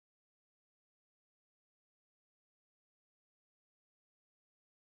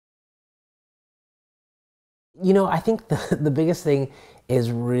I think the biggest thing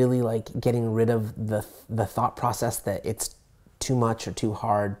is really like getting rid of the thought process that it's too much or too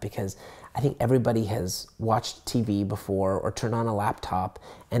hard, because I think everybody has watched TV before or turned on a laptop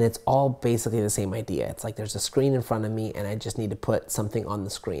and it's all basically the same idea. It's like there's a screen in front of me and I just need to put something on the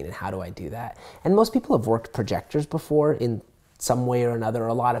screen, and how do I do that? And most people have worked projectors before in some way or another.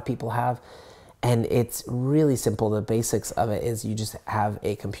 A lot of people have. And it's really simple. The basics of it is you just have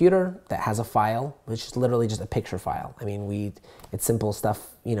a computer that has a file, which is literally just a picture file. I mean, it's simple stuff,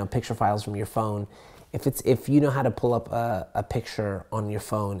 picture files from your phone. If you know how to pull up a picture on your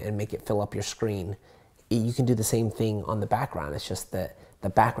phone and make it fill up your screen, you can do the same thing on the background. It's just that the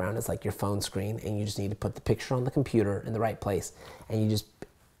background is like your phone screen, and you just need to put the picture on the computer in the right place, and you just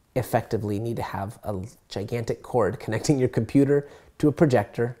effectively need to have a gigantic cord connecting your computer to a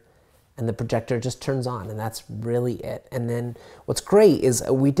projector, and the projector just turns on, and that's really it. And then what's great is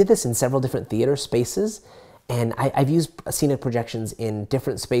we did this in several different theater spaces, and I've used scenic projections in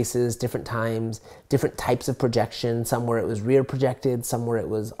different spaces, different times, different types of projection, some where it was rear projected, some where it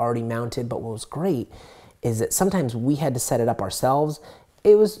was already mounted. But what was great is that sometimes we had to set it up ourselves.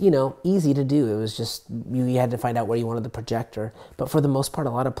 It was, easy to do. It was just, you had to find out where you wanted the projector. But for the most part,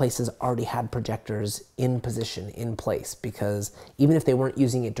 a lot of places already had projectors in position, in place, because even if they weren't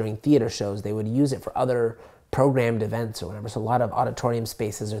using it during theater shows, they would use it for other programmed events or whatever. So a lot of auditorium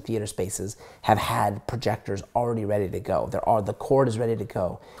spaces or theater spaces have had projectors already ready to go. The cord is ready to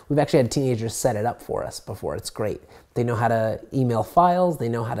go. We've actually had teenagers set it up for us before. It's great. They know how to email files. They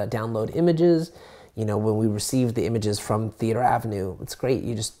know how to download images. When we received the images from Theater Avenue, it's great.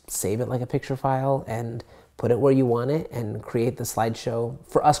 You just save it like a picture file and put it where you want it and create the slideshow.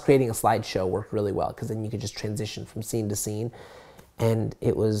 For us, creating a slideshow worked really well, because then you could just transition from scene to scene, and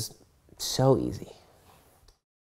it was so easy.